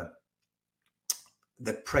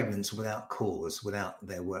they're pregnant without cause,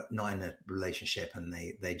 they were not in a relationship, and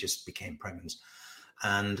they just became pregnant.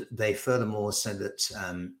 And they furthermore said that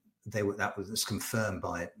that was confirmed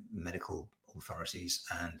by medical authorities,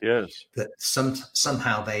 and yes, that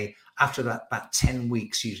somehow they, after about 10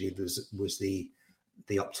 weeks, usually was the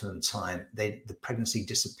optimum time, the pregnancy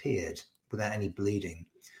disappeared without any bleeding,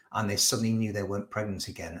 and they suddenly knew they weren't pregnant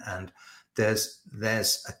again. And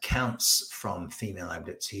there's accounts from female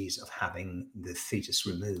abductees of having the fetus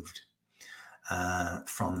removed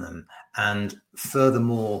from them. And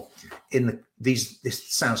furthermore, this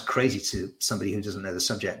sounds crazy to somebody who doesn't know the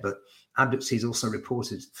subject, but abductees also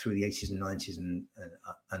reported through the 80s and 90s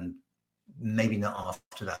and maybe not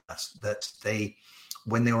after that they,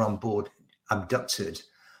 when they were on board abducted,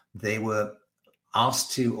 they were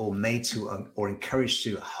asked to, or made to, or encouraged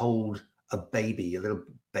to hold a baby, a little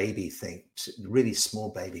baby thing, really small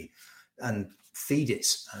baby, and feed it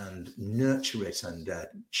and nurture it and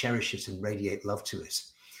cherish it and radiate love to it.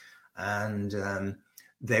 And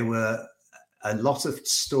there were a lot of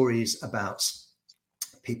stories about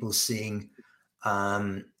people seeing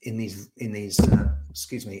in these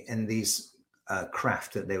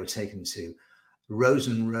craft that they were taken to, rows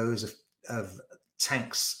and rows of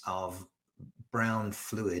tanks of brown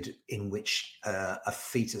fluid in which a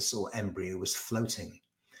fetus or embryo was floating.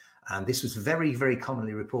 And this was very, very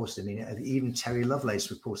commonly reported. I mean, even Terry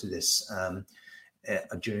Lovelace reported this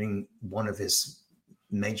during one of his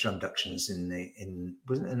major abductions wasn't it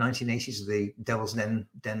the 1980s, the Devil's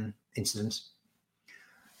Den incident.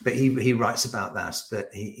 But he writes about that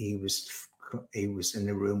he was in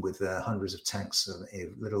a room with hundreds of tanks of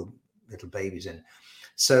little babies in.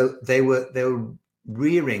 So they were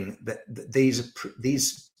rearing these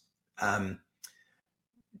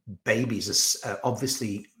babies are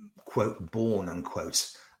obviously, quote, born,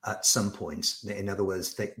 unquote, at some point. In other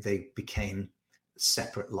words, they became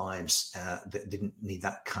separate lives that didn't need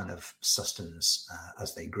that kind of sustenance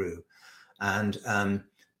as they grew. And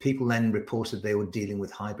people then reported they were dealing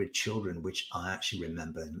with hybrid children, which I actually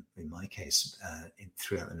remember in my case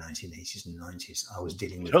throughout the 1980s and 90s. I was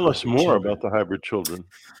dealing with. Tell us more about the hybrid children.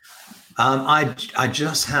 I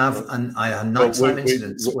just have a nighttime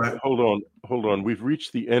incident. Hold on. We've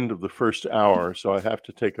reached the end of the first hour, so I have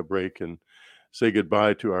to take a break and say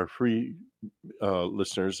goodbye to our free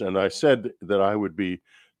listeners. And I said that I would be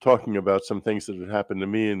talking about some things that had happened to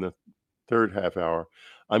me in the third half hour.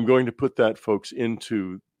 I'm going to put that, folks,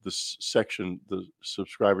 into the section, the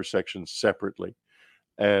subscriber section, separately.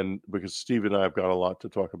 And because Steve and I have got a lot to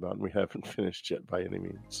talk about, and we haven't finished yet by any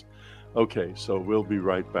means. Okay, so we'll be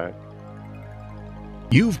right back.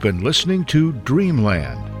 You've been listening to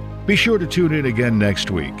Dreamland. Be sure to tune in again next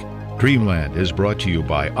week. Dreamland is brought to you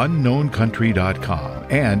by UnknownCountry.com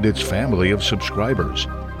and its family of subscribers.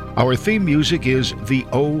 Our theme music is The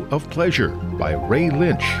O of Pleasure by Ray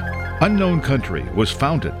Lynch. Unknown Country was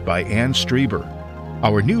founded by Ann Strieber.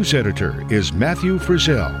 Our news editor is Matthew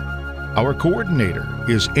Frizzell. Our coordinator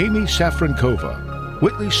is Amy Safrankova.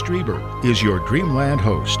 Whitley Strieber is your Dreamland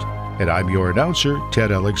host, and I'm your announcer,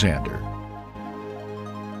 Ted Alexander.